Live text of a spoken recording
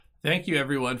Thank you,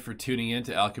 everyone, for tuning in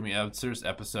to Alchemy Answers,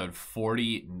 episode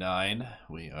 49.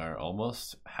 We are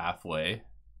almost halfway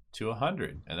to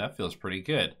 100, and that feels pretty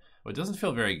good. What doesn't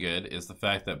feel very good is the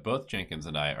fact that both Jenkins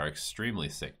and I are extremely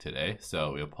sick today,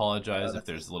 so we apologize if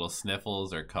there's little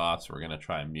sniffles or coughs. We're going to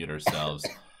try and mute ourselves.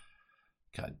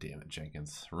 God damn it,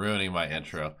 Jenkins. Ruining my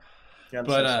intro. I'm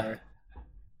so sorry.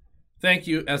 Thank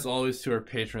you, as always, to our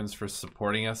patrons for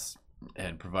supporting us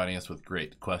and providing us with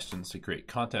great questions to create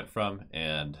content from.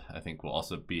 And I think we'll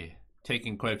also be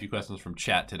taking quite a few questions from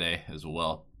chat today as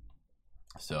well.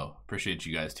 So appreciate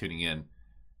you guys tuning in.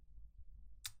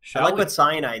 I like what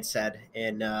Cyanide said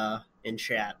in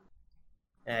chat.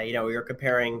 We were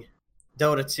comparing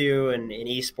Dota 2 and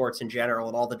esports in general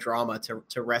and all the drama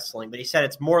to wrestling. But he said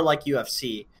it's more like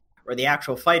UFC, where the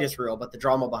actual fight is real, but the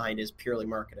drama behind it is purely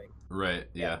marketing. Right,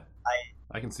 yeah.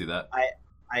 I can see that.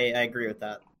 I agree with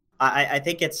that. I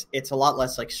think it's a lot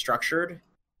less like structured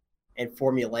and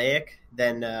formulaic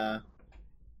than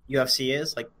UFC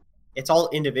is. Like, it's all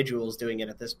individuals doing it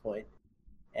at this point.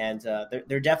 And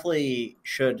there definitely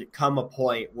should come a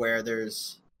point where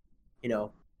there's,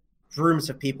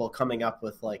 rooms of people coming up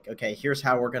with like, okay, here's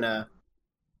how we're going to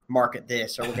market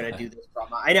this, or we're going to do this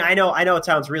drama. I know it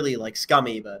sounds really like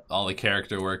scummy, but all the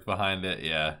character work behind it.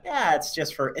 Yeah, it's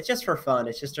just for fun.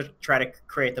 It's just to try to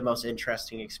create the most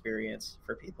interesting experience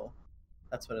for people.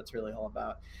 That's what it's really all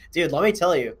about. Dude, let me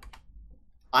tell you,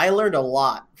 I learned a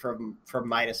lot from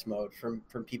Midas Mode, from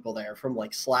people there, from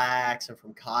like Slacks and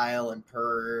from Kyle and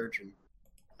Purge and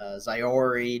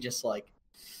Zyori. Just like,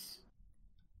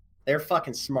 they're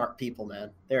fucking smart people,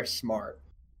 man. They're smart.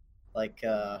 Like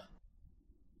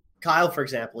Kyle, for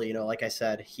example, like I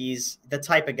said, he's the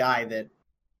type of guy that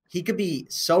he could be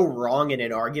so wrong in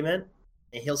an argument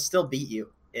and he'll still beat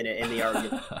you in the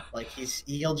argument. Like,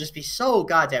 he'll just be so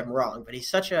goddamn wrong, but he's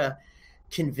such a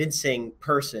convincing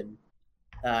person.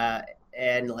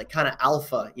 And like kind of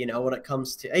alpha, when it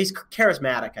comes to, he's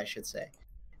charismatic, I should say.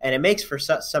 And it makes for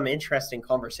some interesting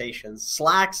conversations.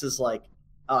 Slacks is like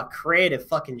a creative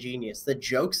fucking genius. The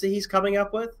jokes that he's coming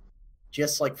up with,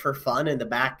 just like for fun in the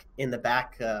back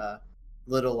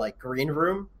little like green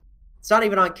room. It's not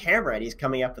even on camera, and he's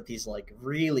coming up with these like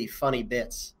really funny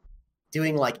bits,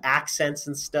 doing like accents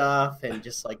and stuff, and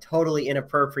just like totally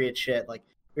inappropriate shit. Like,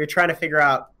 we were trying to figure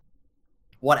out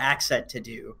what accent to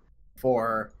do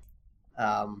for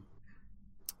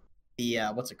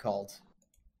what's it called?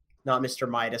 Not Mr.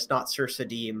 Midas, not Sir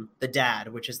Sadim, the dad,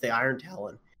 which is the Iron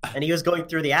Talon. And he was going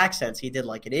through the accents. He did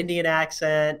like an Indian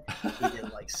accent, he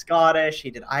did like Scottish,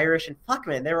 he did Irish, and fuck,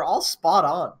 man, they were all spot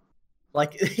on.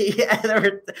 Like,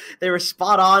 they were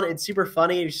spot on and super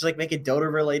funny. He was just like making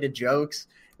Dota related jokes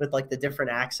with like the different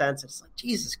accents. It's like,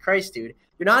 Jesus Christ, dude,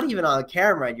 you're not even on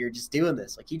camera and you're just doing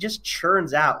this. Like, he just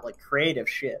churns out like creative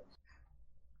shit.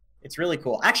 It's really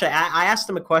cool. Actually, I asked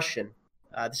him a question.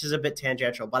 This is a bit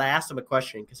tangential, but I asked him a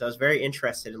question because I was very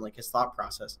interested in like his thought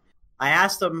process. I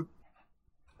asked him,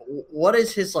 what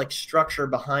is his like structure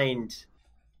behind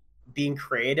being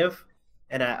creative?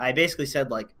 And I basically said,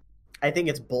 like, I think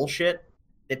it's bullshit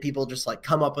that people just like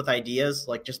come up with ideas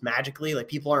like just magically. Like,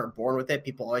 people aren't born with it.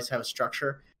 People always have a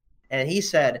structure. And he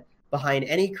said behind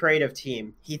any creative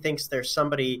team, he thinks there's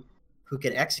somebody who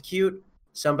can execute,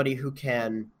 somebody who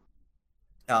can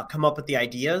come up with the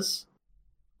ideas.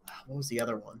 What was the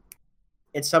other one?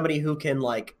 It's somebody who can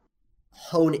like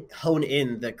hone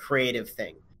in the creative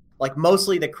thing. Like,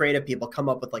 mostly the creative people come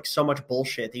up with like so much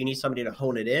bullshit that you need somebody to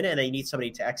hone it in, and you need somebody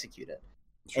to execute it.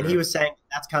 Sure. And he was saying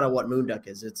that's kind of what Moonduck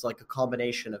is. It's like a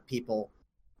combination of people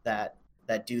that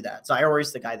do that.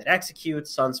 Zyori's the guy that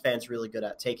executes. Suns fan's really good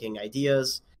at taking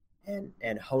ideas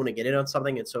and honing it in on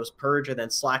something, and so is Purge. And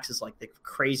then Slacks is like the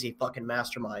crazy fucking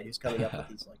mastermind who's coming up with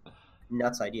these like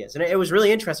nuts ideas. And it was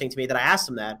really interesting to me that I asked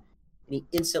him that, and he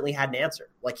instantly had an answer.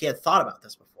 Like, he had thought about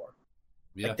this before.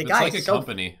 Yeah, like, the it's guy like a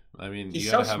company. I mean, he's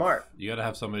so smart. You got to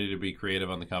have somebody to be creative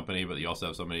on the company, but you also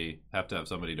have to have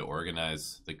somebody to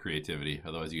organize the creativity.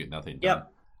 Otherwise, you get nothing done.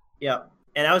 Yep.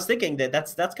 And I was thinking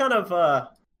that's kind of.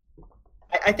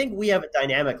 I think we have a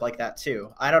dynamic like that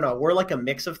too. I don't know. We're like a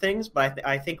mix of things, but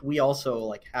I think we also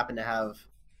like happen to have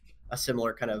a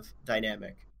similar kind of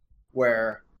dynamic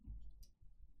where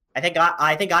I think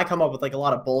I come up with like a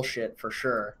lot of bullshit for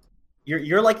sure.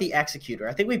 You're like the executor.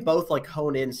 I think we both like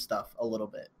hone in stuff a little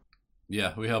bit.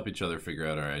 Yeah, we help each other figure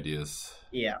out our ideas.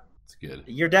 Yeah. It's good.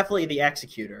 You're definitely the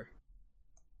executor.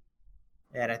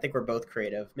 And I think we're both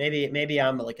creative. Maybe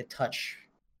I'm like a touch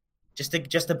just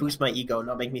to boost my ego and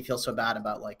not make me feel so bad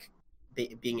about like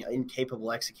being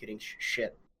incapable executing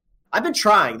shit. I've been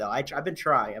trying though. I've been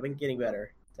trying. I've been getting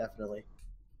better, definitely.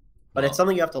 But it's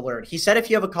something you have to learn. He said if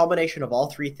you have a combination of all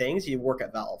three things, you work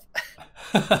at Valve.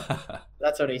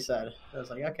 That's what he said. I was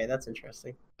like, okay, that's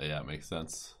interesting. Yeah, it makes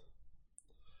sense.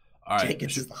 All right.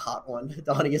 Jenkins is the hot one.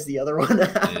 Donnie is the other one.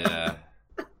 Yeah.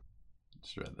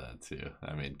 Just read that too.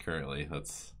 I mean, currently,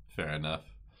 that's fair enough.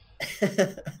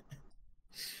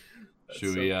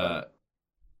 Should we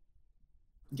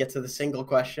get to the single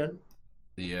question?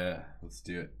 Yeah, let's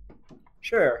do it.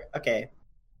 Sure. Okay.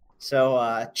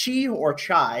 So, Chi or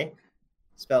Chai,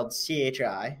 spelled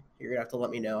C-H-I. You're going to have to let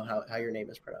me know how your name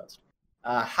is pronounced.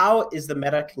 How is the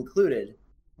meta concluded?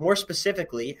 More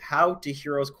specifically, how do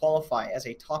heroes qualify as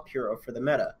a top hero for the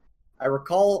meta? I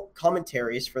recall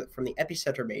commentaries from the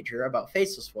Epicenter Major about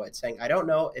Faceless Void saying, I don't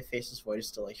know if Faceless Void is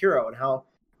still a hero, and how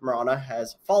Mirana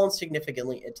has fallen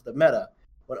significantly into the meta.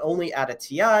 When only at a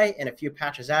TI and a few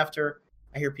patches after,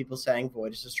 I hear people saying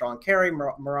Void is a strong carry,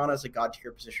 Mirana is a god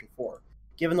tier position 4.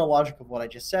 Given the logic of what I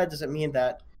just said, does it mean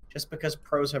that just because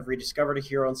pros have rediscovered a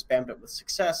hero and spammed it with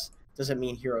success, does it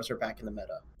mean heroes are back in the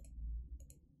meta?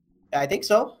 I think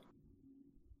so.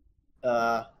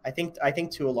 I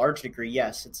think to a large degree,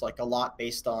 yes. It's like a lot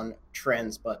based on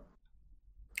trends, but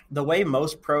the way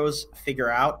most pros figure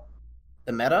out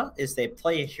the meta is they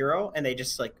play a hero and they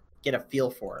just like get a feel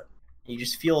for it. You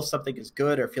just feel if something is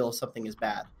good or feel if something is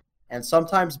bad. And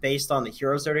sometimes based on the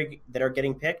heroes that are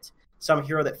getting picked, some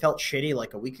hero that felt shitty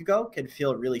like a week ago can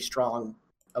feel really strong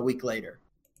a week later.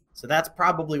 So that's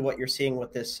probably what you're seeing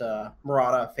with this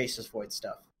Murata Faceless Void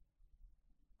stuff.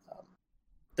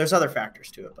 There's other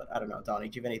factors to it, but I don't know. Donnie,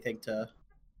 do you have anything to...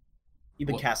 You've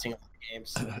been casting a lot of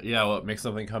games. Yeah, what makes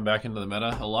something come back into the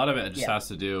meta? A lot of it just has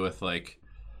to do with like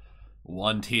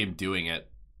one team doing it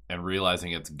and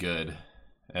realizing it's good,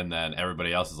 and then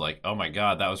everybody else is like, oh my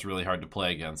god, that was really hard to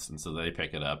play against, and so they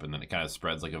pick it up, and then it kind of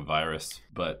spreads like a virus.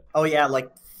 But oh yeah, like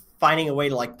finding a way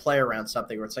to like play around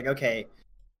something where it's like, okay,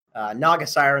 Naga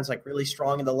Siren's like really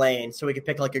strong in the lane, so we could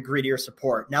pick like a greedier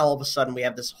support. Now all of a sudden we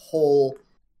have this whole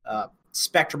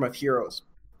spectrum of heroes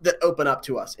that open up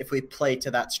to us if we play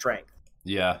to that strength.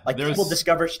 Yeah, like people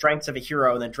discover strengths of a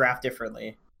hero and then draft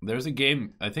differently. There's a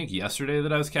game I think yesterday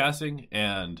that I was casting,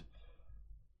 and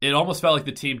it almost felt like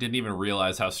the team didn't even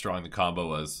realize how strong the combo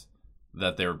was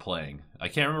that they were playing. I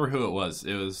can't remember who it was.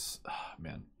 It was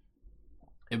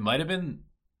it might have been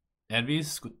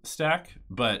Envy's stack,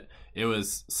 but it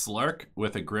was Slark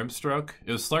with a Grimstroke.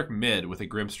 It was Slark mid with a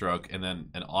Grimstroke and then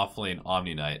an offlane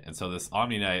Omni Knight. And so this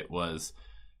Omni Knight was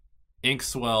ink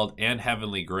swelled and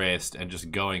heavenly graced and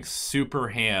just going super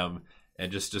ham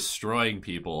and just destroying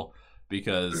people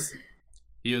because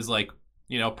he was like,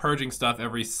 you know, purging stuff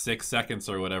every 6 seconds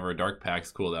or whatever Dark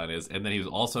Pack's cooldown is. And then he was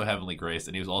also heavenly graced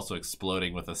and he was also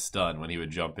exploding with a stun when he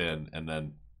would jump in. And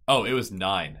then, oh, it was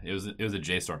 9. It was a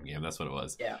J-Storm game. That's what it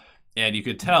was. Yeah. And you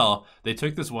could tell they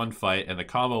took this one fight and the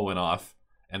combo went off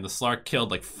and the Slark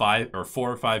killed like 4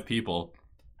 or 5 people.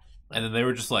 And then they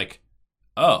were just like,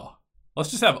 oh,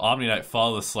 let's just have Omni Knight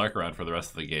follow the Slark around for the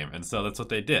rest of the game. And so that's what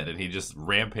they did. And he just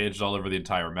rampaged all over the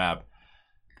entire map.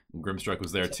 Grimstroke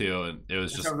was there too. And it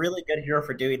was just a really good hero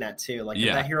for doing that too. Like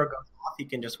if that hero goes off, you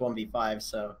can just 1v5.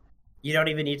 So you don't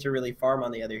even need to really farm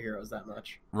on the other heroes that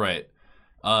much. Right.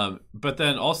 But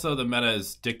then also the meta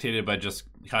is dictated by just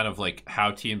kind of like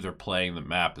how teams are playing the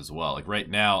map as well. Like right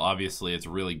now, obviously it's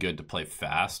really good to play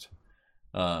fast.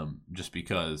 Just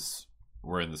because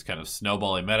we're in this kind of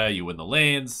snowballing meta, you win the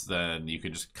lanes, then you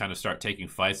can just kind of start taking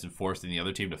fights and forcing the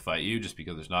other team to fight you just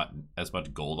because there's not as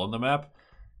much gold on the map.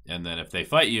 And then if they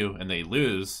fight you and they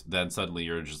lose, then suddenly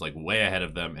you're just like way ahead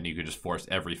of them and you can just force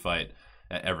every fight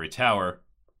at every tower.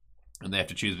 And they have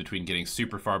to choose between getting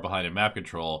super far behind in map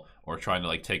control or trying to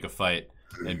like take a fight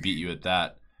and beat you at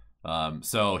that.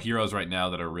 So heroes right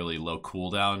now that are really low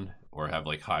cooldown or have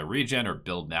like high regen or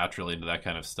build naturally into that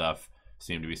kind of stuff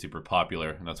seem to be super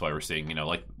popular. And that's why we're seeing, you know,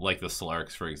 like the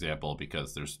Slarks, for example,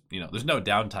 because there's no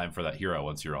downtime for that hero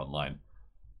once you're online.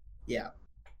 Yeah.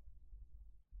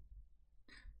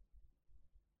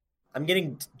 I'm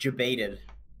getting debated.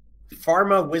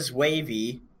 Pharma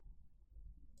Wizwavy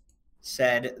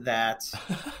said that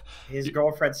his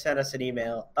girlfriend sent us an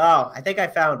email. Oh, I think I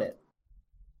found it.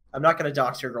 I'm not going to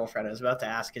dox your girlfriend. I was about to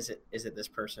ask, is it this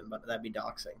person? But that'd be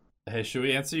doxing. Hey, should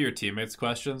we answer your teammates'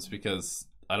 questions? Because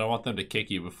I don't want them to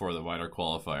kick you before the minor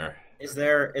qualifier.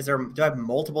 Do I have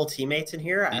multiple teammates in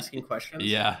here asking questions?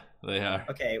 Yeah, they are.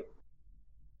 Okay.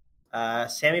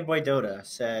 Sammy Boy Dota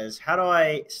says, how do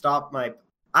I stop my...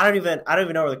 I don't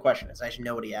even know where the question is. I should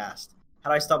know what he asked. How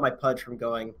do I stop my Pudge from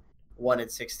going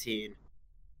 1-16?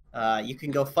 You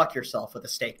can go fuck yourself with a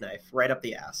steak knife right up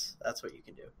the ass. That's what you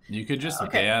can do. You could just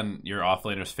ban your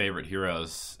offlaner's favorite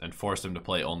heroes and force them to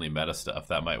play only meta stuff.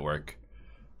 That might work.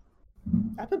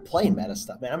 I've been playing meta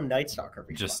stuff, man. I'm Night Stalker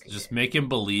every Just fucking just game. make him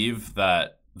believe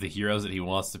that the heroes that he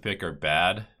wants to pick are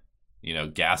bad. You know,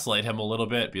 gaslight him a little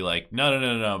bit. Be like,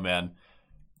 no, man.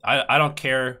 I don't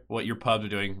care what your pubs are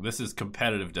doing. This is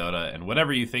competitive Dota, and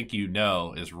whatever you think you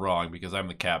know is wrong because I'm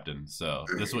the captain. So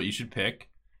this is what you should pick,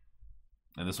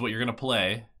 and this is what you're gonna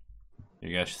play.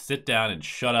 You're gonna sit down and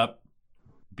shut up,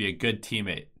 be a good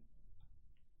teammate.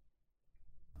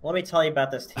 Let me tell you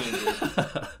about this team,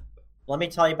 dude. Let me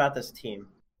tell you about this team.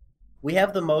 We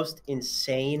have the most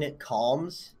insane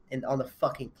calms on the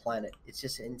fucking planet. It's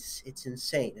just it's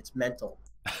insane. It's mental.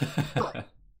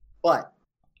 But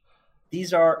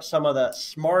these are some of the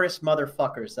smartest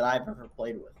motherfuckers that I've ever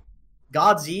played with.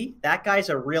 Godz, that guy's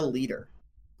a real leader.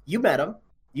 You met him.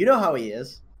 You know how he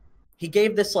is. He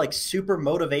gave this like super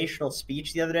motivational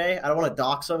speech the other day. I don't want to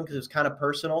dox him because it was kind of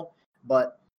personal,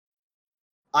 but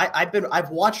I've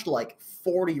watched like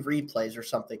 40 replays or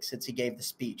something since he gave the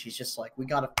speech. He's just like, we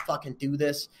gotta fucking do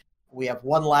this. We have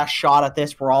one last shot at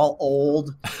this. We're all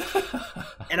old.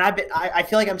 And I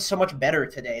feel like I'm so much better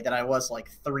today than I was like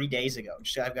 3 days ago.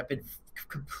 I've been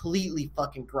completely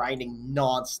fucking grinding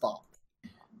nonstop.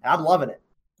 And I'm loving it.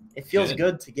 It feels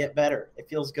good to get better. It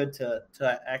feels good to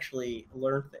actually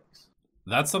learn things.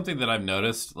 That's something that I've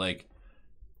noticed. Like,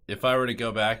 if I were to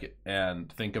go back and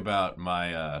think about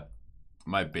my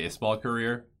my baseball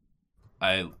career,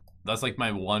 that's like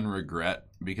my one regret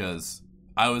because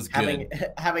I was good.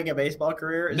 Having a baseball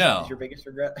career is your biggest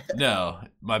regret? No,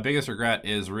 my biggest regret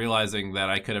is realizing that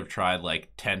I could have tried like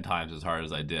 10 times as hard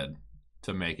as I did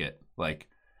to make it. Like,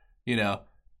 you know,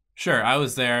 sure, I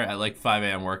was there at like 5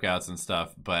 a.m. workouts and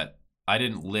stuff, but I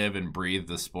didn't live and breathe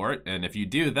the sport. And if you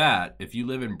do that, if you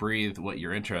live and breathe what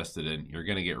you're interested in, you're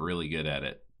going to get really good at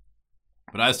it.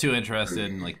 But I was too interested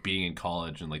in like being in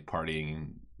college and like partying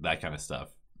and that kind of stuff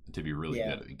to be really good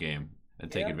at the game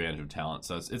and take advantage of talent.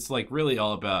 So it's like really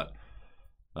all about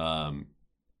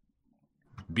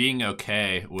being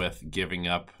okay with giving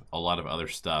up a lot of other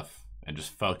stuff and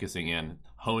just focusing in,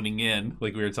 honing in,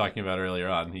 like we were talking about earlier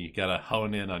on. You gotta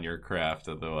hone in on your craft,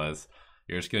 otherwise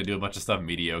you're just gonna do a bunch of stuff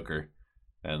mediocre.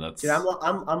 And that's, dude,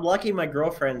 I'm lucky my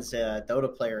girlfriend's a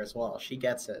Dota player as well. She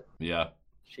gets it. Yeah,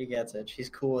 she gets it. She's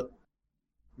cool with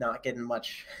not getting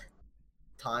much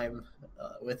time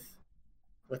with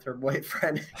her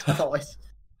boyfriend. Always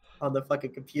on the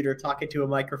fucking computer talking to a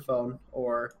microphone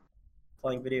or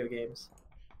playing video games.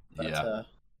 But,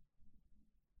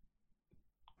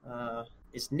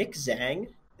 is Nick Zhang?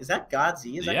 Is that Godz?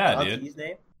 Is that Godz's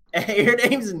name? Hey, your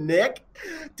name's Nick?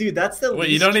 Dude, that's the Wait,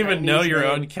 you don't even know your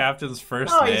own captain's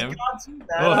first name? He's Godz, man.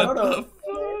 I don't know.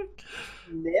 Fuck?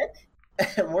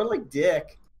 Nick? More like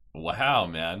Dick. Wow,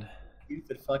 man.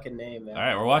 Stupid fucking name, man. All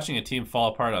right, we're watching a team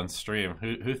fall apart on stream.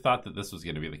 Who thought that this was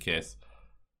going to be the case?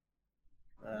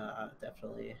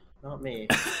 Definitely not me.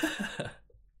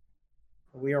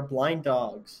 We are blind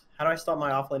dogs. How do I stop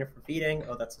my offlaner from feeding?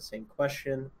 Oh, that's the same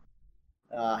question.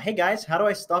 Hey guys, how do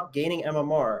I stop gaining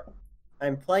MMR?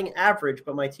 I'm playing average,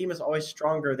 but my team is always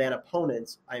stronger than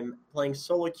opponents. I'm playing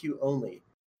solo queue only.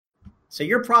 So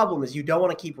your problem is you don't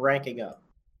want to keep ranking up.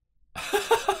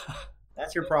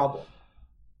 That's your problem.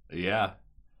 Yeah.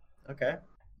 Okay.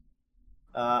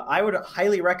 I would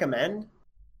highly recommend.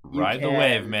 Ride the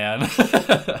wave, man.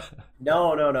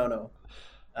 No.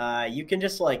 You can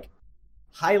just like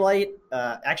highlight.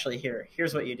 Actually,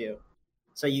 here's what you do.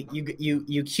 So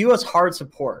you queue as hard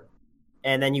support,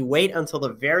 and then you wait until the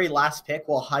very last pick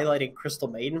while highlighting Crystal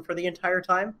Maiden for the entire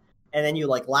time, and then you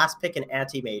like last pick an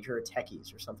anti-mage or a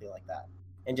techies or something like that,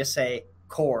 and just say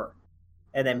core,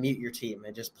 and then mute your team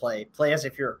and just play as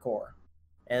if you're a core,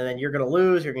 and then you're gonna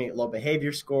lose. You're gonna get low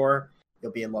behavior score.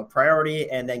 You'll be in low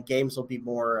priority, and then games will be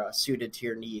more suited to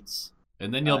your needs.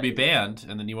 And then you'll be banned,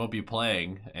 and then you won't be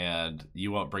playing, and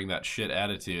you won't bring that shit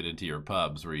attitude into your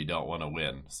pubs where you don't want to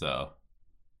win. So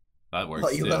that works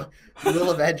too. You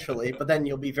will eventually, but then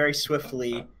you'll be very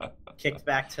swiftly kicked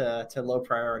back to low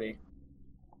priority.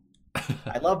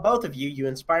 I love both of you. You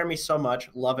inspire me so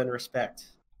much. Love and respect.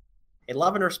 Hey,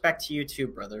 love and respect to you too,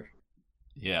 brother.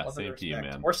 Yeah, love same to you,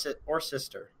 man. Or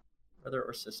sister. Brother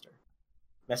or sister.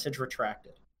 Message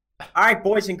retracted. All right,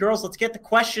 boys and girls, let's get the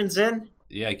questions in.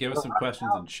 Yeah, give us some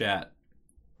questions in chat.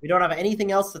 We don't have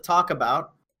anything else to talk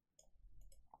about.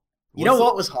 You know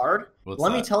what was hard?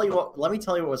 Let me tell you what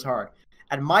was hard.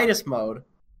 At Midas mode,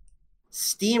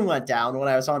 Steam went down when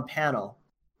I was on panel,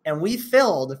 and we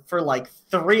filled for like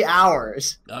 3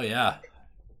 hours. Oh yeah.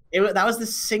 That was the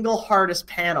single hardest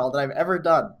panel that I've ever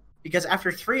done, because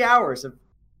after 3 hours of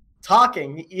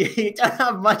talking, you don't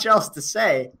have much else to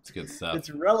say. It's good stuff. It's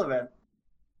relevant.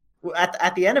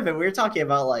 At the end of it, we were talking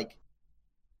about like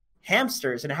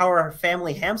hamsters and how our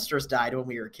family hamsters died when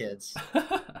we were kids.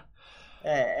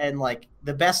 And like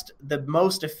the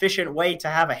most efficient way to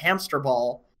have a hamster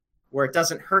ball where it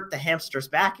doesn't hurt the hamster's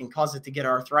back and cause it to get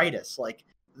arthritis. Like,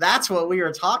 that's what we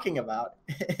were talking about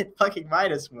in fucking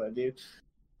Midas Mode, dude.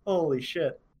 Holy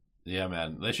shit. Yeah,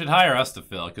 man. They should hire us to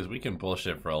fill because we can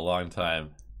bullshit for a long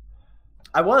time.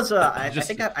 I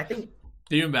think.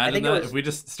 Can you imagine that if we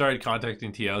just started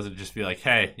contacting TOs and just be like,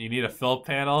 hey, you need a fill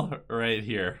panel right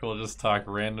here. We'll just talk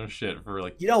random shit for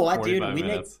like, you know what,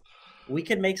 dude? We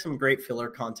can make some great filler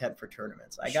content for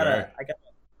tournaments. I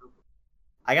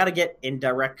gotta get in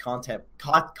direct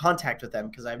contact with them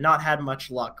because I've not had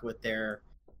much luck with their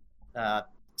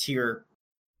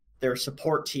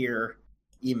support tier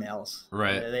emails.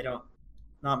 Right.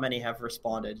 Not many have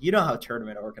responded. You know how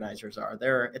tournament organizers are.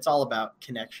 It's all about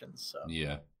connections. So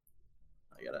yeah.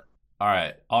 All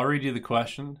right. I'll read you the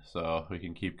question so we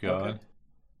can keep going. Okay.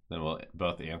 Then we'll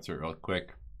both answer it real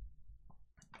quick.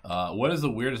 What is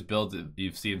the weirdest build that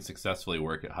you've seen successfully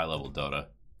work at high level Dota?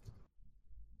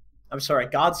 I'm sorry.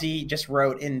 Godzi just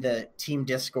wrote in the team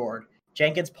Discord,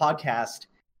 Jenkins' podcast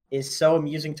is so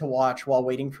amusing to watch while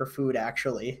waiting for food,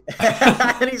 actually.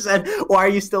 And he said, why are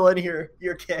you still in here?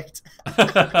 You're kicked.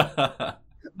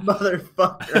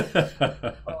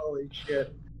 Motherfucker. Holy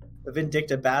shit. The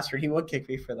vindictive bastard. He would kick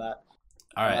me for that.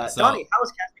 All right. Donnie, how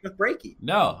was casting with Breaky?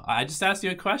 No, I just asked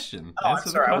you a question. Oh, I'm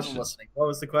sorry. I wasn't listening. What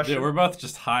was the question? Dude, we're both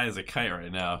just high as a kite right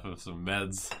now with some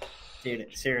meds. Dude,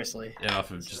 seriously. And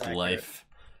off of just life.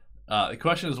 The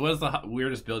question is, what is the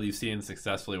weirdest build you've seen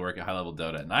successfully work at high level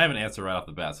Dota? And I have an answer right off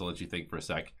the bat, so I'll let you think for a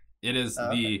sec. It is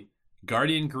the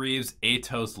Guardian Greaves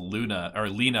Atos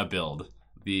Lina build.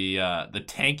 The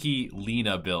tanky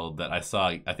Lina build that I saw.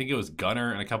 I think it was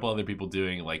Gunner and a couple other people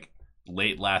doing like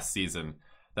late last season.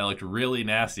 That looked really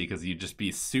nasty because you'd just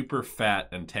be super fat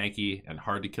and tanky and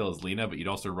hard to kill as Lina, but you'd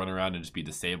also run around and just be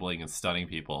disabling and stunning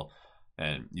people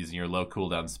and using your low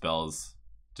cooldown spells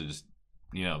to just,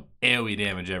 AoE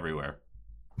damage everywhere.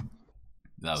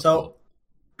 That was cool.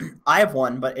 I have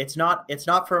one, but it's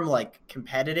not from like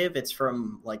competitive. It's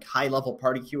from like high level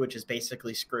party queue, which is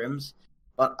basically scrims.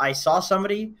 But I saw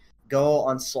somebody go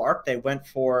on Slark. They went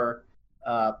for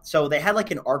so they had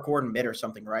like an Arc Warden mid or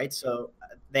something, right? So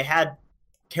they had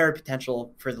carry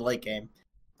potential for the late game,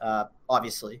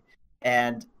 obviously.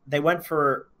 And they went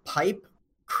for Pipe,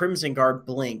 Crimson Guard,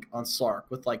 Blink on Slark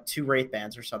with like 2 Wraith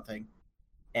Bands or something.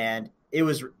 And it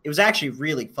was actually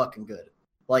really fucking good.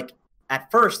 Like, at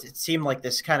first, it seemed like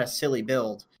this kind of silly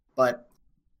build, but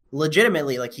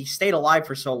legitimately, like, he stayed alive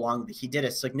for so long that he did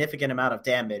a significant amount of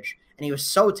damage, and he was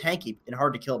so tanky and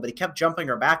hard to kill, but he kept jumping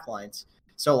our backlines.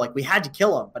 So, like, we had to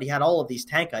kill him, but he had all of these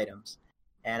tank items.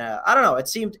 And I don't know. It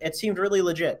seemed really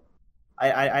legit.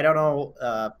 I don't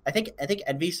know. I think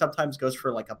Envy sometimes goes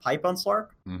for like a pipe on Slark.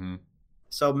 Mm-hmm.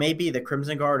 So maybe the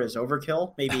Crimson Guard is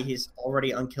overkill. Maybe he's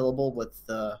already unkillable with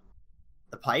the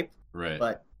pipe. Right.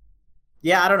 But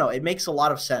yeah, I don't know. It makes a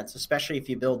lot of sense, especially if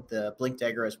you build the Blink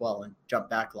Dagger as well and jump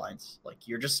back lines. Like,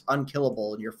 you're just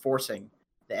unkillable and you're forcing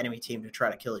the enemy team to try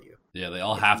to kill you. Yeah, they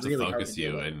all have to focus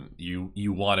you, and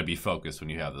you want to be focused when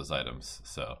you have those items.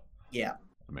 So yeah,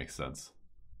 that makes sense.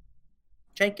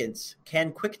 Jenkins,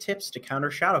 can quick tips to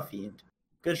counter Shadow Fiend.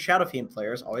 Good Shadow Fiend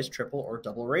players always triple or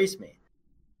double raise me.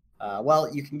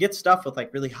 Well, you can get stuff with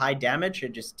like really high damage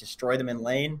and just destroy them in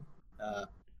lane.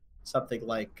 Something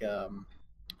like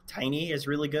Tiny is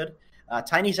really good.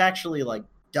 Tiny's actually like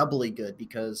doubly good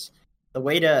because the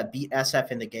way to beat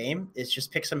SF in the game is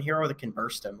just pick some hero that can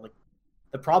burst him. Like,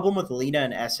 the problem with Lina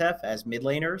and SF as mid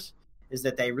laners is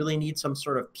that they really need some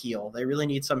sort of peel. They really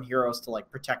need some heroes to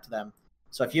like protect them.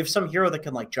 So if you have some hero that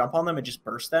can like jump on them and just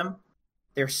burst them,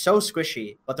 they're so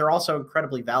squishy, but they're also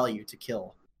incredibly value to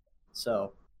kill.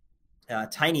 So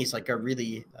Tiny's like a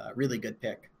really good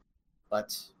pick.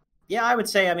 But yeah, I would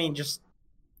say, I mean, just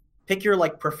pick your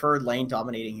like preferred lane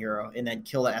dominating hero and then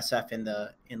kill the SF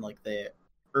in like the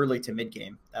early to mid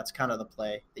game. That's kind of the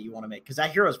play that you want to make because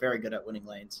that hero is very good at winning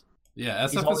lanes. Yeah,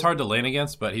 SF is hard to lane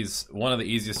against, but he's one of the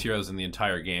easiest heroes in the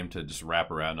entire game to just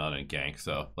wrap around on and gank.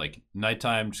 So, like,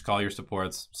 nighttime, just call your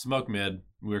supports, smoke mid,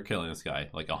 we're killing this guy,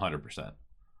 like, 100%.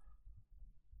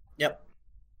 Yep,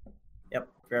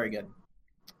 very good.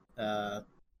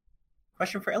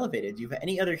 Question for Elevated. Do you have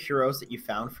any other heroes that you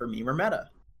found for meme or meta?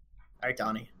 All right,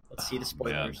 Donnie, let's see the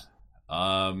spoilers.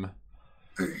 I've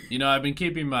been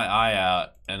keeping my eye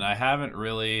out, and I haven't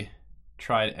really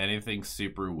tried anything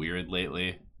super weird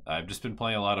lately. I've just been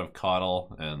playing a lot of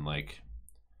Coddle and like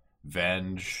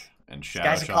Venge and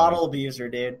Shadow. This guy's a Coddle abuser,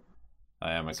 dude.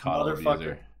 I am a Coddle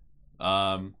abuser.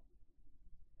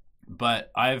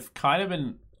 But I've kind of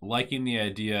been liking the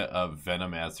idea of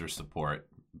Venomancer support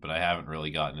but I haven't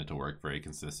really gotten it to work very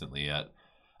consistently yet.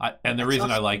 And the I reason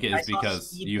saw I like it I is saw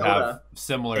because Speed you Dota have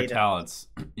similar data. talents.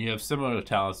 You have similar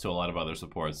talents to a lot of other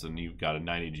supports, and you've got a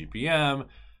 90 GPM.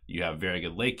 You have very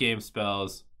good late game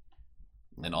spells,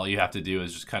 and all you have to do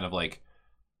is just kind of like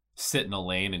sit in a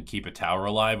lane and keep a tower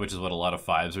alive, which is what a lot of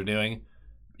fives are doing.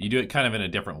 You do it kind of in a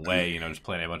different way, just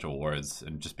playing a bunch of wards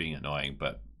and just being annoying.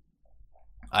 But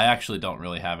I actually don't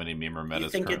really have any meme or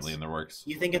metas currently in the works.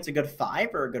 You think it's a good 5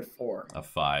 or a good 4? A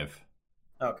 5.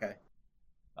 Okay.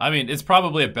 I mean, it's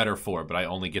probably a better 4, but I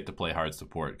only get to play hard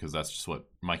support because that's just what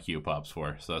my queue pops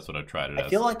for. So that's what I've tried it as. I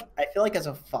feel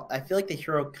like the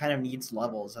hero kind of needs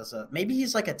levels maybe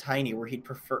he's like a tiny where he'd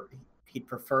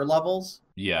prefer levels.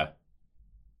 Yeah.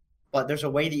 But there's a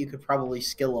way that you could probably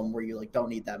skill him where you like don't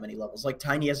need that many levels. Like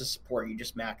Tiny as a support, you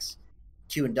just max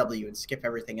Q and W and skip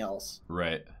everything else.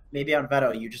 Right. Maybe on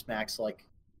Veto, you just max like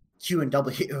Q and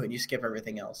W and you skip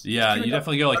everything else. Yeah, you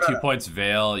definitely go like 2 points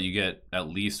Veil. You get at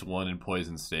least 1 in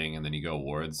Poison Sting, and then you go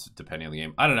wards depending on the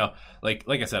game. I don't know. Like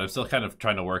I said, I'm still kind of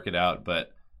trying to work it out.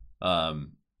 But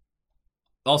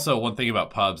also one thing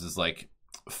about pubs is like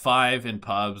 5 in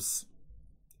pubs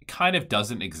kind of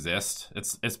doesn't exist.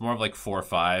 It's more of like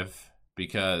 4-5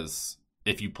 because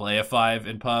if you play a 5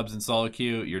 in pubs in solo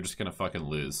queue, you're just gonna fucking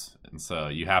lose, and so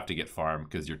you have to get farm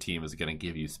because your team is gonna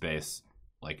give you space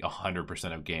like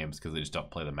 100% of games because they just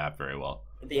don't play the map very well.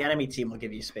 The enemy team will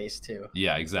give you space too.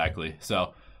 Yeah, exactly.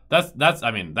 So that's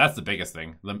the biggest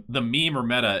thing. The meme or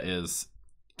meta is,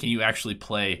 can you actually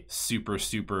play super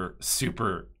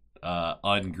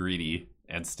ungreedy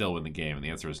and still win the game? And the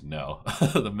answer is no.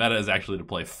 The meta is actually to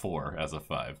play 4 as a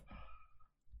 5.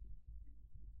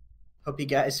 Hope you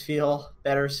guys feel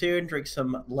better soon. Drink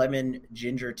some lemon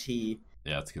ginger tea.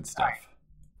 Yeah, it's good stuff.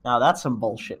 Now that's some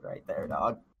bullshit right there,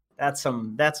 dog. That's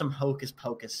some hocus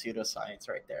pocus pseudoscience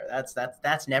right there.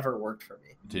 That's never worked for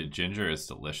me. Dude, ginger is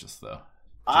delicious though.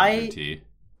 Tea.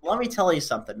 Let me tell you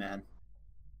something, man.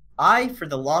 I for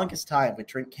the longest time would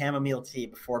drink chamomile tea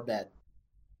before bed,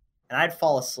 and I'd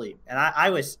fall asleep, and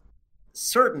I was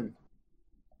certain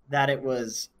that it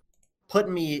was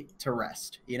putting me to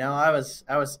rest. I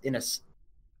was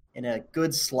in a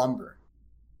good slumber,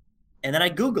 and then I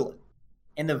Google it,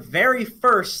 and the very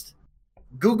first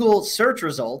Google search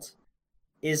result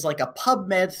is like a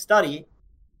PubMed study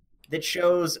that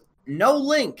shows no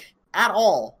link at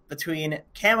all between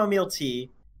chamomile tea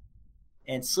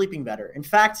and sleeping better. In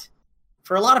fact,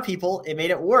 for a lot of people, it made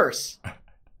it worse.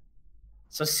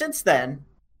 So since then,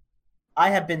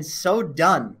 I have been so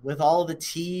done with all the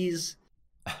teas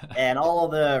and all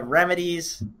the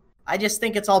remedies. I just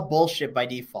think it's all bullshit by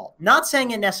default. Not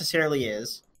saying it necessarily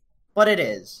is, but it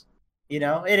is.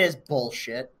 It is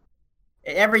bullshit.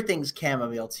 Everything's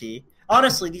chamomile tea.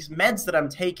 Honestly, these meds that I'm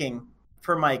taking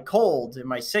for my cold and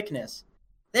my sickness,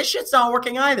 this shit's not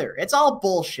working either. It's all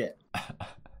bullshit.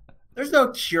 There's no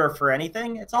cure for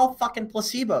anything. It's all fucking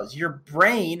placebos. Your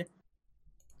brain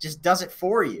just does it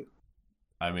for you.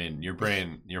 I mean, your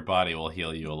body will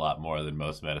heal you a lot more than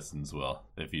most medicines will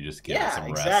if you just give it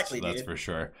some rest. Exactly, That's dude. for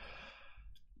sure.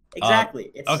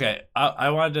 Exactly. Okay,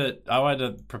 I wanted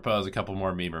to propose a couple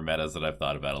more meme or metas that I've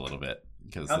thought about a little bit.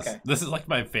 Because this is like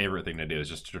my favorite thing to do, is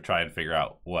just to try and figure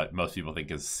out what most people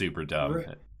think is super dumb.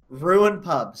 Ruin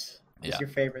pubs is Yeah. your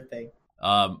favorite thing.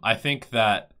 I think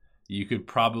that you could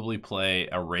probably play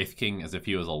a Wraith King as if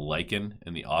he was a Lycan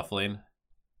in the off lane.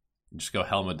 Just go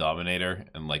Helma Dominator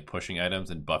and like pushing items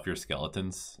and buff your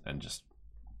skeletons and just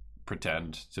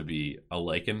pretend to be a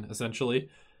Lycan essentially.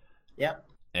 Yep.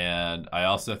 And I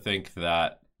also think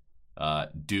that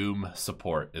Doom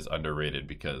support is underrated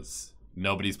because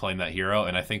nobody's playing that hero,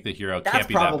 and I think the hero can't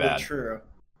be that bad. That's probably true.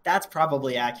 That's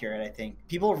probably accurate, I think.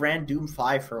 People ran Doom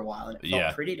 5 for a while, and it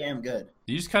felt pretty damn good.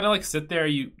 You just kind of like sit there,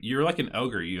 you're like an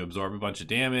ogre. You absorb a bunch of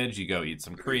damage, you go eat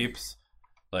some creeps.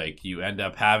 Like, you end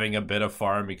up having a bit of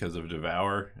farm because of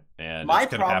Devour, and it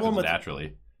kind of happens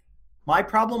naturally. My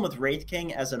problem with Wraith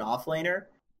King as an offlaner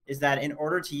is that in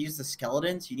order to use the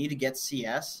skeletons, you need to get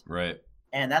CS. Right.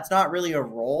 And that's not really a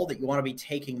role that you want to be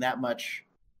taking that much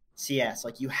CS.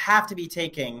 Like, you have to be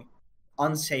taking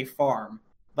unsafe farm,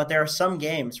 but there are some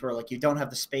games where like you don't have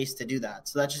the space to do that,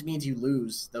 so that just means you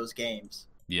lose those games.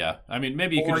 Yeah, I mean,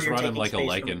 maybe you could just run him like a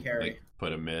Lycan, like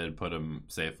put him mid, put him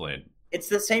safe lane. It's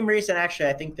the same reason, actually,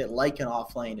 I think that Lycan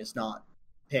off lane is not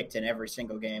picked in every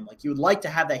single game. Like, you would like to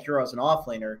have that hero as an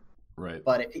offlaner, right?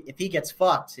 But if he gets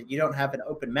fucked and you don't have an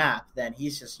open map, then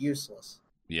he's just useless.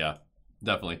 Yeah,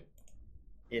 definitely.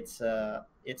 It's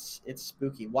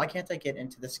spooky. Why can't I get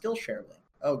into the Skillshare link?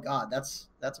 Oh god, that's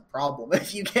a problem.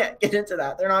 If you can't get into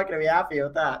that, they're not going to be happy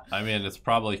with that. I mean, it's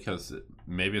probably because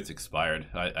maybe it's expired.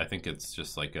 I think it's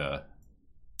just like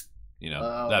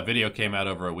That video came out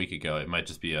over a week ago. It might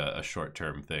just be a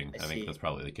short-term thing. I think that's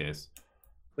probably the case.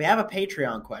 We have a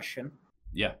Patreon question.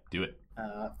 Yeah, do it.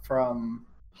 From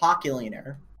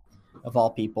Hockuliner, of all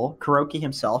people, Kuroki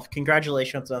himself.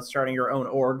 Congratulations on starting your own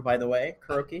org, by the way,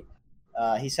 Kuroki.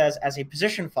 He says, as a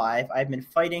position 5, I've been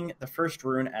fighting the first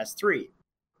rune as 3,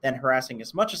 then harassing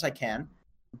as much as I can,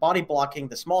 body blocking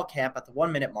the small camp at the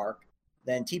 1-minute mark,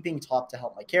 then TPing top to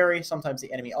help my carry. Sometimes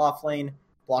the enemy off lane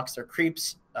blocks their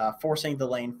creeps, forcing the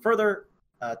lane further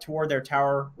toward their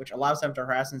tower, which allows them to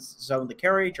harass and zone the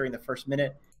carry during the first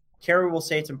minute. Carry will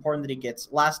say it's important that he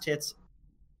gets last hits.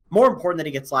 More important that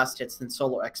he gets last hits than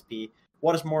solo XP.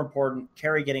 What is more important?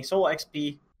 Carry getting solo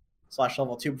XP /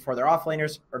 level 2 before their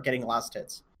offlaners, or getting last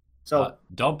hits. So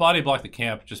don't body block the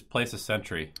camp. Just place a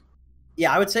sentry.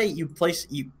 Yeah, I would say you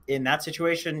in that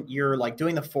situation, you're like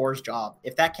doing the 4's job.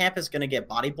 If that camp is going to get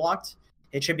body blocked,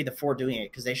 it should be the 4 doing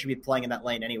it because they should be playing in that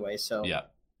lane anyway. So yeah,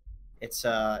 it's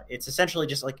essentially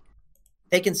just like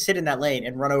they can sit in that lane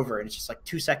and run over, and it's just like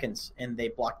 2 seconds and they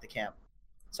block the camp.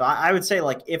 So I would say,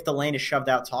 like, if the lane is shoved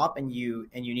out top and you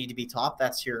need to be top,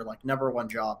 that's your like number 1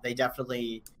 job. You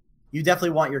definitely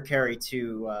want your carry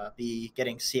to be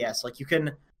getting CS. Like, you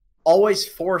can always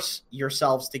force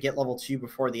yourselves to get level 2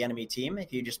 before the enemy team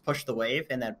if you just push the wave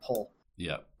and then pull.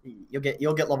 Yeah, you'll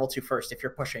get level 2 first if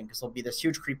you're pushing, because there'll be this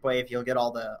huge creep wave. You'll get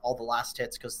all the last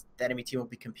hits because the enemy team will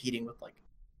be competing with like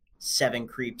 7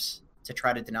 creeps to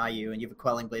try to deny you, and you have a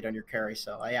quelling blade on your carry.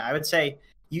 So yeah, I would say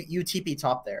you TP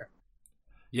top there.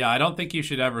 Yeah, I don't think you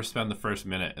should ever spend the first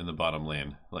minute in the bottom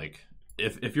lane. Like,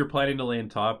 if you're planning to lane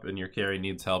top and your carry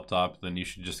needs help top, then you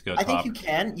should just go top. I think you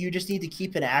can. You just need to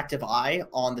keep an active eye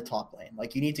on the top lane.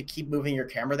 Like, you need to keep moving your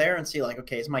camera there and see, like,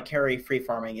 okay, is my carry free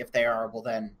farming? If they are, well,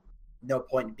 then no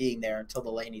point in being there until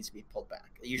the lane needs to be pulled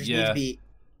back. You just need to be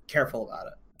careful about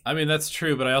it. I mean, that's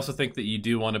true, but I also think that you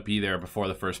do want to be there before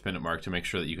the first minute mark to make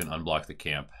sure that you can unblock the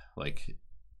camp. Like,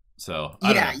 so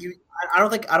I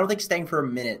don't think staying for a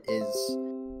minute is.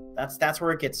 That's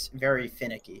where it gets very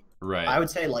finicky. Right. I would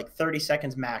say like 30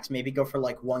 seconds max. Maybe go for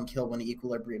like 1 kill when the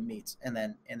equilibrium meets, and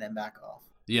then back off.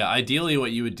 Yeah. Ideally,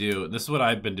 what you would do. This is what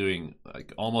I've been doing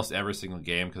like almost every single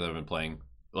game because I've been playing.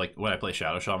 Like when I play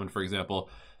Shadow Shaman, for example,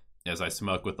 as I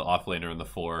smoke with the offlaner and the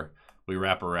 4, we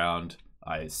wrap around.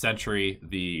 I sentry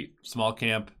the small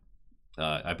camp.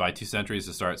 I buy 2 sentries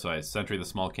to start, so I sentry the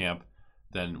small camp.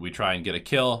 Then we try and get a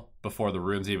kill before the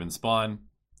runes even spawn.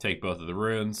 Take both of the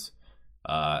runes.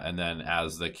 And then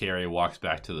as the carry walks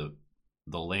back to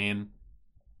the lane,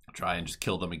 try and just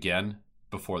kill them again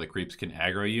before the creeps can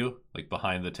aggro you, like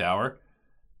behind the tower.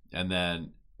 And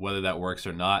then whether that works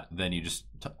or not, then you just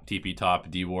TP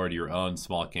top, deward your own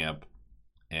small camp,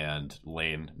 and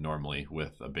lane normally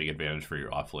with a big advantage for your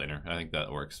offlaner. I think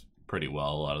that works pretty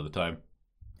well a lot of the time.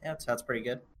 Yeah, it sounds pretty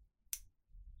good.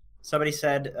 Somebody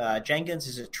said, Jenkins,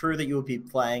 is it true that you will be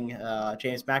playing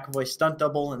James McAvoy's stunt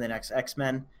double in the next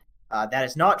X-Men? That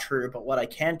is not true, but what I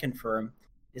can confirm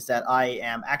is that I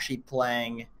am actually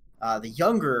playing the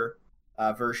younger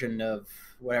version of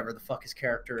whatever the fuck his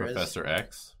character Professor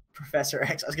X? Professor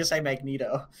X. I was going to say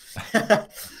Magneto.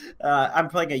 I'm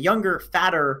playing a younger,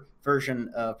 fatter version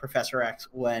of Professor X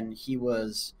when he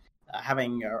was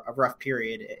having a rough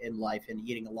period in life and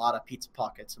eating a lot of pizza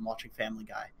pockets and watching Family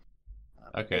Guy.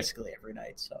 Okay. Basically every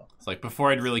night. So it's like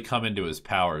before I'd really come into his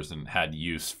powers and had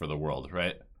use for the world,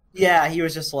 right? Yeah, he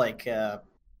was just like,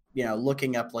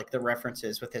 looking up like the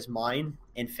references with his mind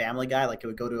in Family Guy. Like it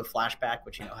would go to a flashback,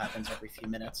 which happens every few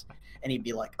minutes, and he'd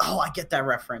be like, "Oh, I get that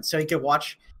reference." So he could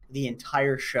watch the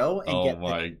entire show and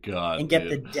get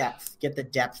the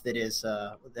depth that is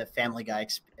the Family Guy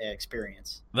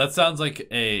experience. That sounds like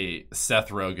a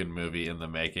Seth Rogen movie in the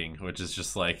making, which is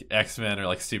just like X-Men are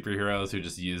like superheroes who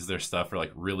just use their stuff for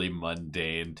like really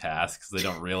mundane tasks. They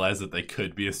don't realize that they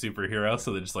could be a superhero,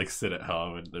 so they just like sit at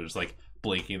home and they're just like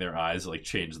blinking their eyes, like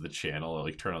change the channel or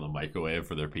like turn on the microwave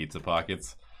for their pizza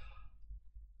pockets.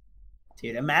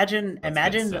 Dude, imagine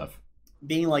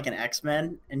being like an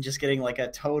X-Men and just getting like a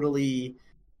totally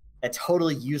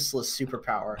useless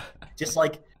superpower. Just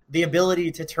like the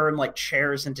ability to turn like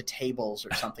chairs into tables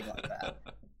or something like that.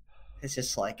 It's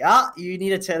just like, you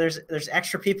need to there's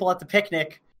extra people at the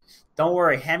picnic. Don't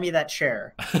worry, hand me that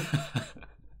chair.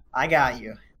 I got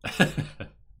you.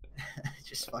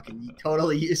 Just fucking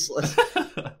totally useless.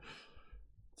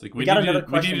 It's like we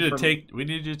need you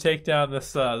to take down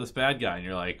this bad guy, and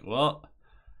you're like, well,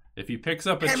 if he picks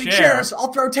up a chair, chairs,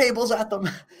 I'll throw tables at them.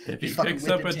 If he picks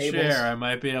up a chair, I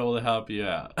might be able to help you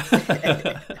out.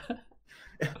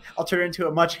 I'll turn it into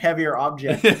a much heavier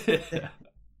object that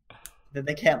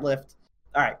they can't lift.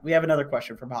 All right, we have another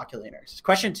question from Hoculiners.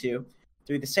 Question 2.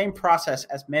 Through the same process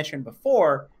as mentioned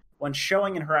before, when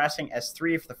showing and harassing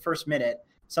S3 for the first minute.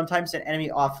 Sometimes an enemy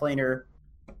offlaner,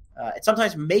 it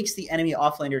sometimes makes the enemy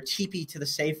offlaner TP to the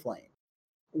safe lane.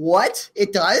 What?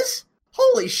 It does?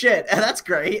 Holy shit! That's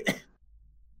great.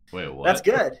 Wait, what? That's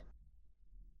good.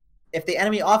 If the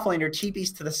enemy offlaner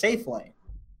TPs to the safe lane,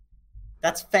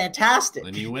 that's fantastic.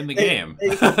 Then you win the game.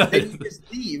 Then you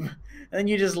just leave. And then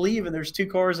you just leave, and there's 2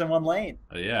 cores in 1 lane.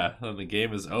 Yeah, then the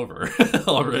game is over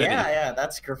already. Yeah,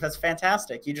 that's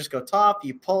fantastic. You just go top,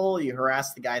 you pull, you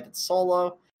harass the guy that's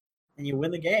solo, and you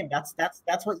win the game. That's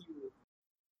what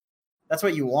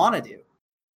you want to do.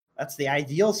 That's the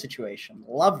ideal situation.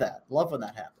 Love that. Love when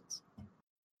that happens.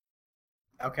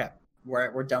 Okay,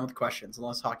 we're done with questions,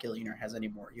 unless Hockey Leaner has any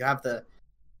more. You have the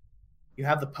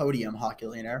podium, Hockey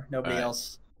Leaner. Nobody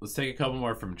else. Let's take a couple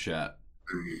more from chat.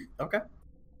 Okay.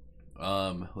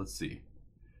 Let's see.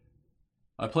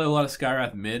 I play a lot of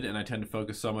Skywrath mid, and I tend to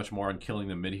focus so much more on killing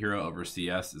the mid hero over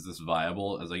CS. Is this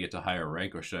viable as I get to higher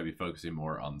rank, or should I be focusing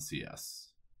more on the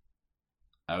CS?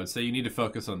 I would say you need to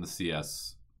focus on the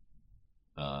CS.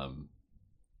 I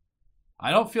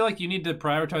don't feel like you need to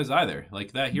prioritize either.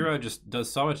 Like, that hero just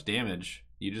does so much damage.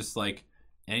 You just, like,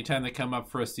 anytime they come up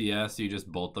for a CS, you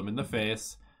just bolt them in the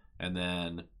face, and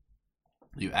then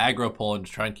you aggro pull and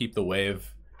try and keep the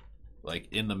wave like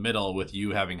in the middle with you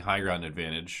having high ground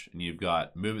advantage, and you've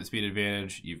got movement speed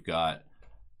advantage, you've got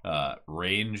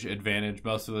range advantage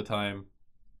most of the time,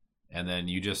 and then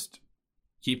you just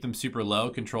keep them super low,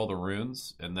 control the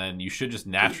runes, and then you should just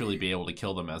naturally be able to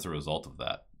kill them as a result of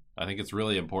that. I think it's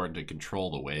really important to control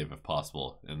the wave if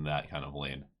possible in that kind of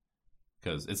lane,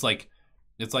 because it's like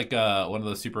one of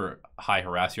those super high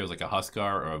harass heroes like a Huskar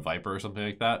or a Viper or something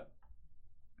like that.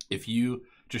 If you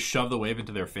just shove the wave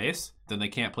into their face, then they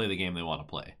can't play the game they want to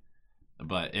play.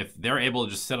 But if they're able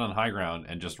to just sit on high ground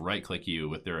and just right click you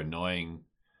with their annoying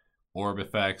orb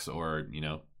effects, or, you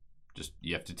know, just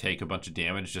you have to take a bunch of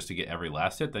damage just to get every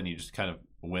last hit, then you just kind of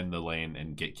win the lane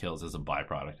and get kills as a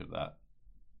byproduct of that.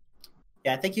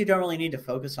 Yeah, I think you don't really need to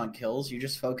focus on kills. You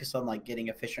just focus on like getting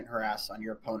efficient harass on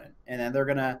your opponent. And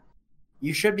then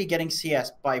you should be getting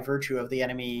CS by virtue of the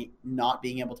enemy not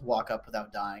being able to walk up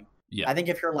without dying. Yeah. I think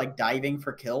if you're like diving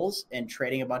for kills and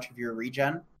trading a bunch of your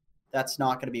regen, that's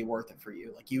not going to be worth it for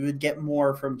you. Like, you would get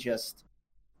more from just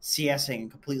CSing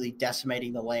and completely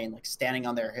decimating the lane, like standing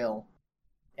on their hill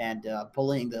and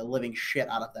bullying the living shit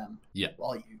out of them. Yeah.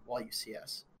 While you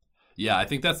CS. Yeah, I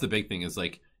think that's the big thing is,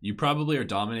 like, you probably are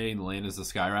dominating the lane as the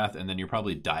Skywrath, and then you're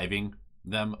probably diving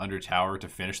them under tower to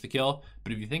finish the kill.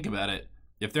 But if you think about it,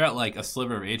 if they're at like a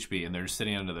sliver of HP and they're just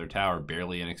sitting under their tower,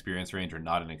 barely in experience range or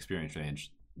not in experience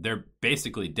range, they're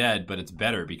basically dead, but it's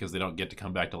better because they don't get to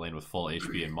come back to lane with full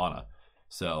HP and mana.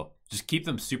 So just keep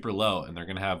them super low, and they're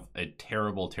going to have a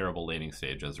terrible, terrible laning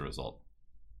stage as a result.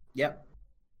 Yep.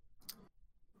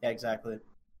 Yeah, exactly.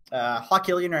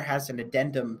 Hawkillionaire has an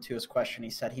addendum to his question. He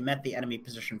said he meant the enemy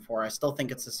position 4. I still think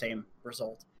it's the same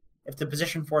result. If the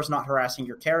position 4 is not harassing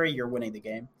your carry, you're winning the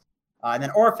game. And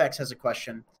then Orifex has a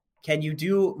question. Can you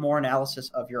do more analysis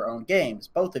of your own games,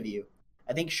 both of you?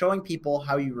 I think showing people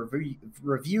how you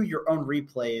review your own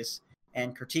replays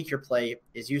and critique your play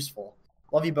is useful.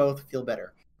 Love you both. Feel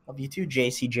better. Love you too,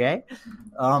 JCJ.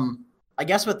 I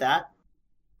guess with that,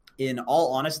 in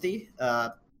all honesty,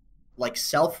 like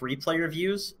self-replay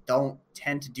reviews don't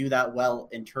tend to do that well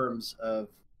in terms of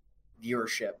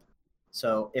viewership.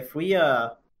 So if we,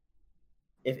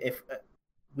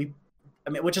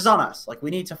 which is on us, like, we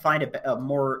need to find a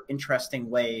more interesting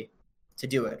way to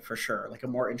do it, for sure, like a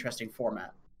more interesting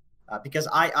format, because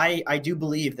I do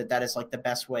believe that is like the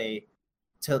best way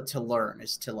to learn,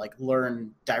 is to like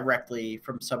learn directly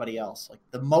from somebody else. Like,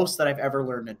 the most that I've ever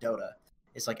learned in Dota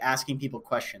is like asking people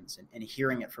questions and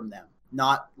hearing it from them,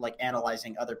 not like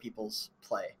analyzing other people's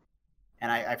play.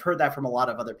 And I've heard that from a lot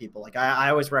of other people. Like, I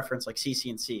always reference like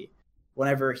CCNC.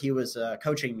 Whenever he was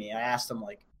coaching me, I asked him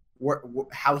like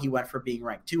how he went from being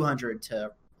ranked 200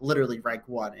 to literally rank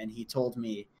 1, and he told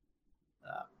me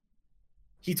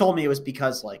it was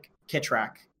because like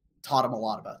Kitrak taught him a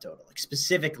lot about Dota. Like,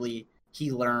 specifically,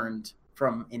 he learned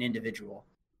from an individual.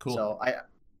 Cool. So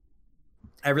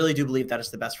I really do believe that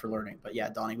is the best for learning. But yeah,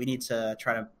 Donnie, we need to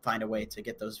try to find a way to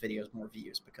get those videos more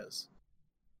views, because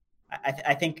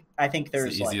I think there's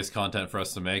it's the easiest content for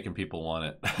us to make, and people want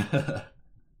it.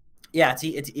 Yeah,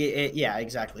 yeah,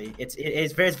 exactly.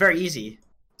 It's very easy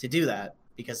to do that,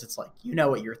 because it's like, you know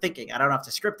what you're thinking. I don't have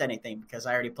to script anything because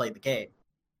I already played the game.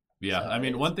 Yeah, So I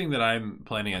mean, one thing that I'm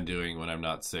planning on doing when I'm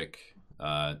not sick,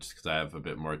 just because I have a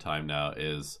bit more time now,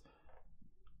 is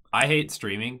I hate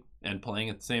streaming and playing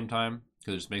at the same time,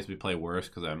 because it just makes me play worse,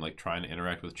 because I'm like trying to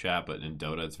interact with chat, but in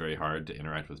Dota it's very hard to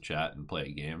interact with chat and play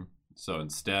a game. So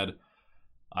instead,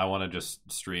 I want to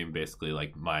just stream basically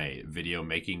like my video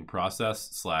making process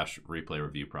 / replay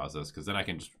review process, because then I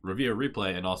can just review a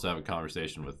replay and also have a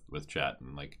conversation with chat.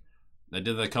 And like I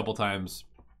did that a couple times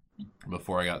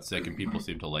before I got sick, and people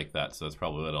seem to like that, so that's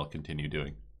probably what I'll continue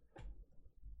doing.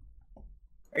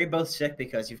 Are you both sick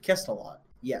because you've kissed a lot?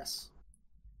 Yes.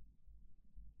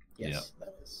 Yes,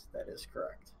 Yep. that is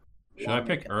correct. Should I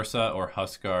pick Ursa or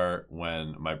Huskar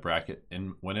when in my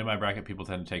bracket people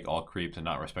tend to take all creeps and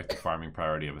not respect the farming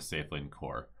priority of a safe lane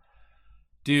core?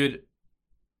 Dude,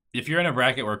 if you're in a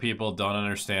bracket where people don't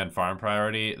understand farm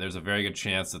priority, there's a very good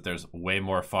chance that there's way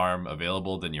more farm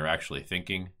available than you're actually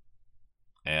thinking.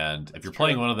 And if you're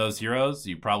playing one of those heroes,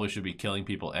 you probably should be killing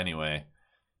people anyway.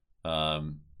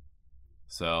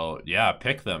 So yeah,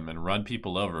 pick them and run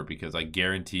people over, because I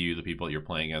guarantee you the people you're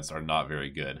playing against are not very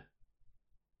good.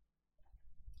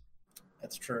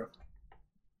 That's true.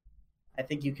 I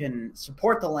think you can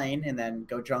support the lane and then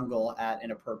go jungle at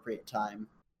an appropriate time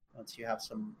once you have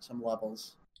some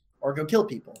levels, or go kill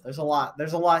people. There's a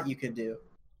lot you could do.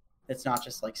 It's not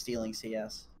just like stealing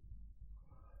CS.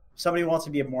 If somebody wants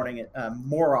to be a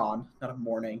moron, not a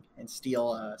morning, and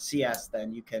steal CS,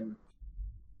 then you can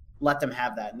let them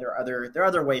have that. And there are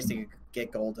other ways to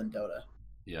get gold in Dota.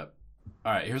 Yep.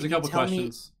 All right, here's a couple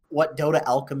questions. What Dota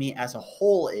Alchemy as a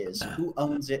whole is, who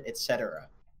owns it, etc.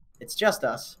 It's just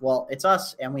us. Well, it's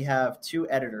us, and we have 2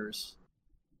 editors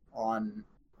on.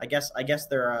 I guess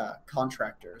they're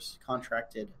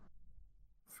contracted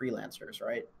freelancers,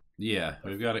 right? Yeah,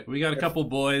 we got a couple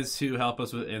boys who help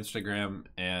us with Instagram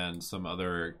and some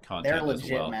other content. They're legit,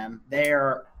 as well. Man.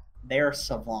 They're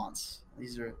savants.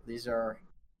 These are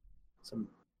some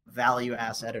value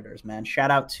ass editors, man. Shout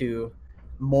out to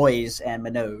Moise and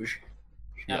Manoj.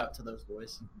 Shout out to those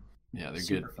boys. Yeah,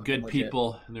 they're good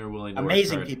people, and they're willing to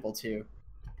amazing work hard. People too.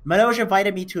 Manoj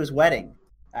invited me to his wedding.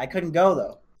 I couldn't go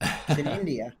though. It's in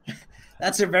India.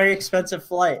 That's a very expensive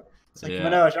flight. It's like,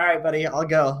 Manoj, all right, buddy, I'll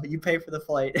go. You pay for the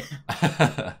flight.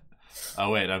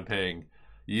 Oh wait, I'm paying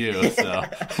you. So.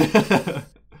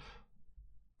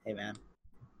 Hey man,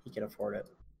 he can afford it.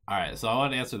 All right, so I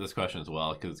want to answer this question as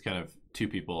well, because it's kind of 2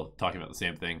 people talking about the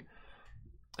same thing.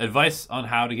 Advice on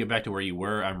how to get back to where you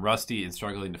were. I'm rusty and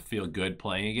struggling to feel good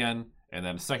playing again. And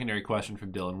then a secondary question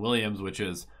from Dylan Williams, which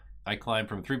is, I climbed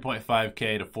from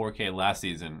 3.5K to 4K last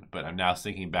season, but I'm now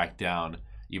sinking back down,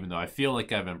 even though I feel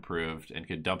like I've improved and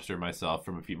could dumpster myself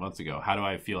from a few months ago. How do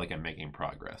I feel like I'm making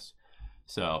progress?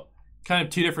 So kind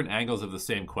of 2 different angles of the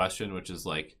same question, which is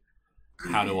like,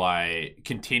 how do I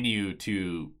continue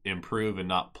to improve and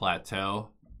not plateau?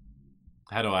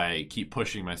 How do I keep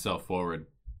pushing myself forward?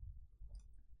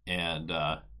 And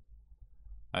I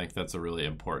think that's a really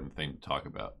important thing to talk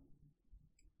about.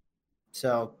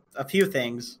 So a few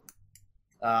things.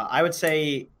 I would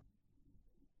say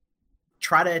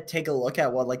try to take a look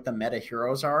at what like the meta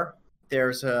heroes are.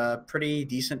 There's a pretty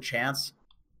decent chance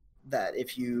that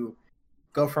if you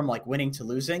go from like winning to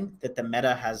losing, that the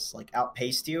meta has like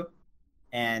outpaced you,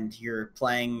 and you're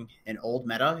playing an old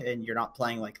meta and you're not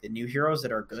playing like the new heroes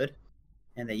that are good,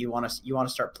 and that you want to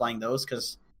start playing those,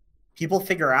 because people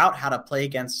figure out how to play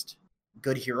against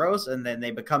good heroes and then they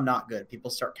become not good.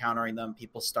 People start countering them.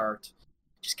 People start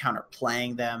just counter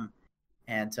playing them.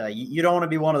 And you don't want to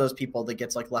be one of those people that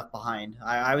gets like left behind.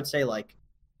 I would say like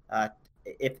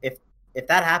if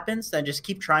that happens, then just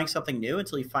keep trying something new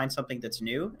until you find something that's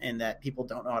new and that people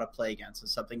don't know how to play against, and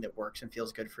something that works and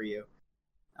feels good for you.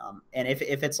 And if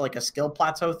it's like a skill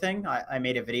plateau thing, I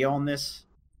made a video on this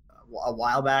a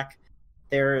while back.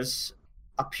 There's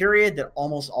a period that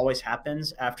almost always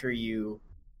happens after you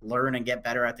learn and get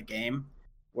better at the game,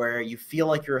 where you feel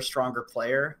like you're a stronger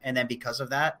player, and then because of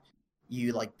that,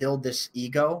 you like build this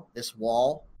ego, this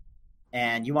wall,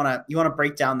 and you want to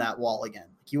break down that wall again.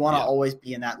 Like, you want to always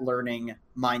be in that learning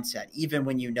mindset, even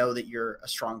when you know that you're a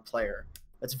strong player.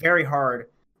 It's very hard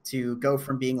to go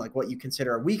from being like what you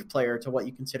consider a weak player to what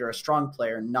you consider a strong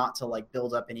player, not to like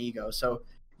build up an ego. So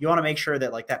you want to make sure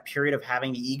that like that period of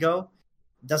having the ego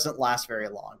doesn't last very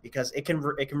long, because it can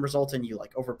result in you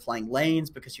like overplaying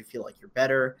lanes because you feel like you're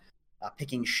better,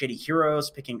 picking shitty heroes,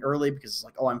 picking early because it's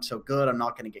like, oh, I'm so good, I'm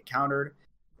not going to get countered.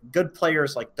 Good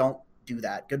players like don't do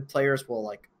that. Good players will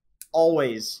like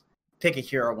always pick a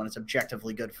hero when it's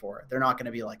objectively good for it. They're not going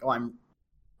to be like, oh, I'm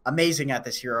amazing at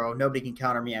this hero, nobody can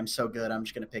counter me, I'm so good, I'm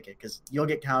just going to pick it, because you'll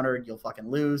get countered, you'll fucking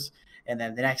lose, and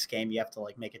then the next game you have to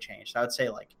like make a change. So I would say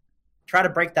like try to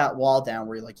break that wall down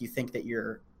where like you think that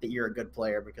you're a good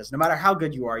player, because no matter how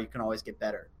good you are, you can always get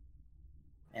better,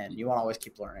 and you want to always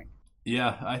keep learning.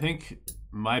 Yeah, I think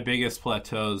my biggest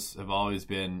plateaus have always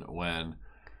been when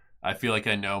I feel like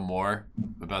I know more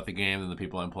about the game than the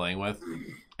people I'm playing with.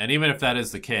 And even if that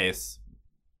is the case,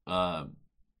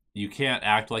 you can't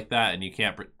act like that, and you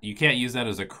can't use that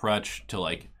as a crutch to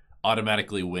like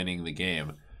automatically winning the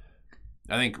game.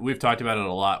 I think we've talked about it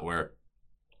a lot where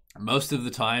most of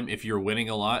the time, if you're winning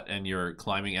a lot and you're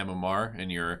climbing MMR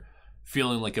and you're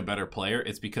feeling like a better player,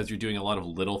 it's because you're doing a lot of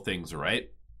little things right.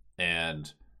 And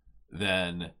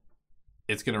then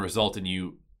it's going to result in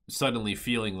you suddenly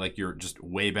feeling like you're just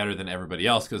way better than everybody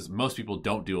else, because most people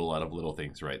don't do a lot of little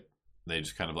things right. They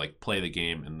just kind of like play the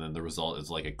game, and then the result is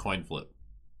like a coin flip.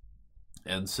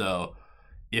 And so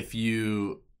I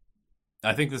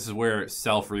think this is where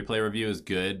self replay review is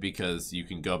good, because you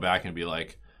can go back and be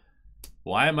like,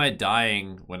 why am I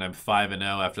dying when I'm 5-0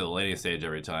 after the laning stage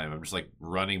every time? I'm just like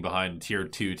running behind tier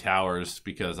 2 towers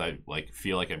because I like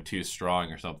feel like I'm too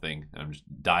strong or something. I'm just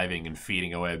diving and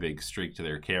feeding away a big streak to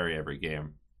their carry every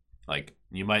game. Like,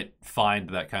 you might find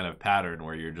that kind of pattern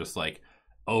where you're just like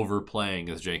overplaying,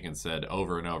 as Jenkins said,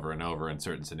 over and over and over in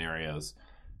certain scenarios.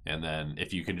 And then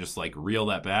if you can just like reel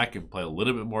that back and play a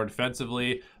little bit more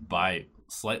defensively, buy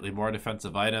slightly more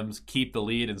defensive items, keep the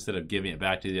lead instead of giving it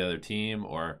back to the other team,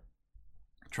 or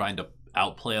trying to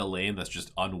outplay a lane that's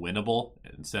just unwinnable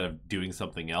instead of doing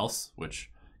something else,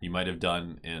 which you might have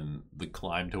done in the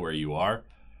climb to where you are.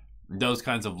 Those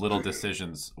kinds of little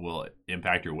decisions will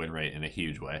impact your win rate in a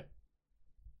huge way.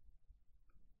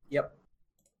 Yep.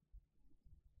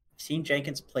 Seen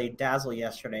Jenkins play Dazzle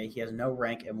yesterday. He has no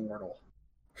rank immortal.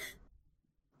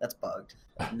 That's bugged.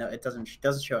 No, it doesn't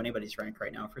show anybody's rank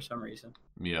right now for some reason.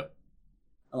 Yep.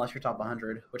 Unless you're top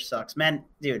 100, which sucks. Man,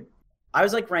 dude, I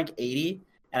was like rank 80,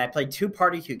 and I played 2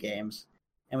 party queue games,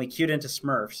 and we queued into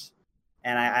Smurfs,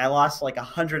 and I lost like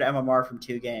 100 MMR from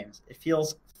 2 games. It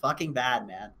feels fucking bad,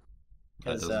 man.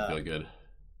 That doesn't feel good.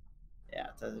 Yeah,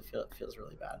 it feels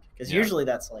really bad. Because usually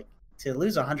that's like, to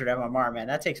lose 100 MMR, man,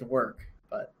 that takes work.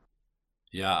 But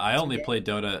yeah, I only play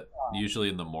Dota usually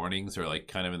in the mornings or like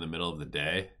kind of in the middle of the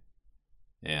day.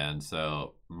 And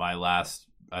so my last,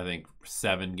 I think,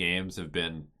 7 games have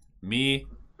been me,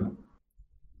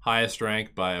 highest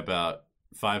rank by about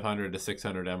 500 to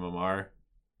 600 MMR.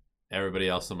 Everybody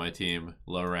else on my team,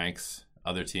 low ranks,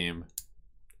 other team.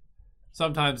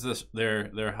 Sometimes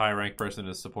their high rank person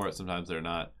is support, sometimes they're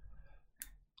not.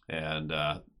 And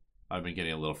I've been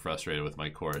getting a little frustrated with my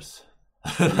course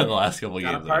the last couple of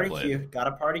games that I played. Got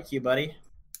a party queue, buddy.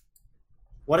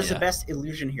 What is the best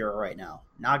illusion hero right now?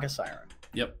 Naga Siren.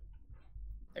 Yep.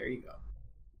 There you go.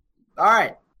 All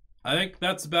right. I think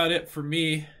that's about it for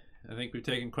me. I think we've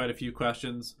taken quite a few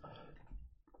questions.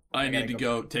 I need to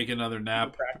go take another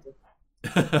nap.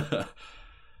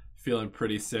 Feeling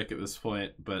pretty sick at this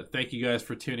point. But thank you guys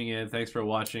for tuning in. Thanks for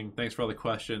watching. Thanks for all the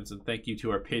questions. And thank you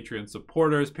to our Patreon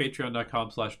supporters.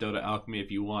 Patreon.com/DotaAlchemy if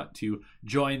you want to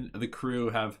join the crew,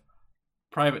 have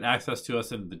private access to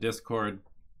us in the Discord,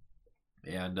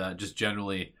 and just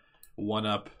generally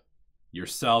one-up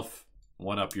yourself,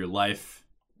 one-up your life,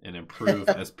 and improve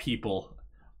as people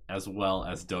as well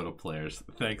as Dota players.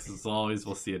 Thanks as always.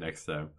 We'll see you next time.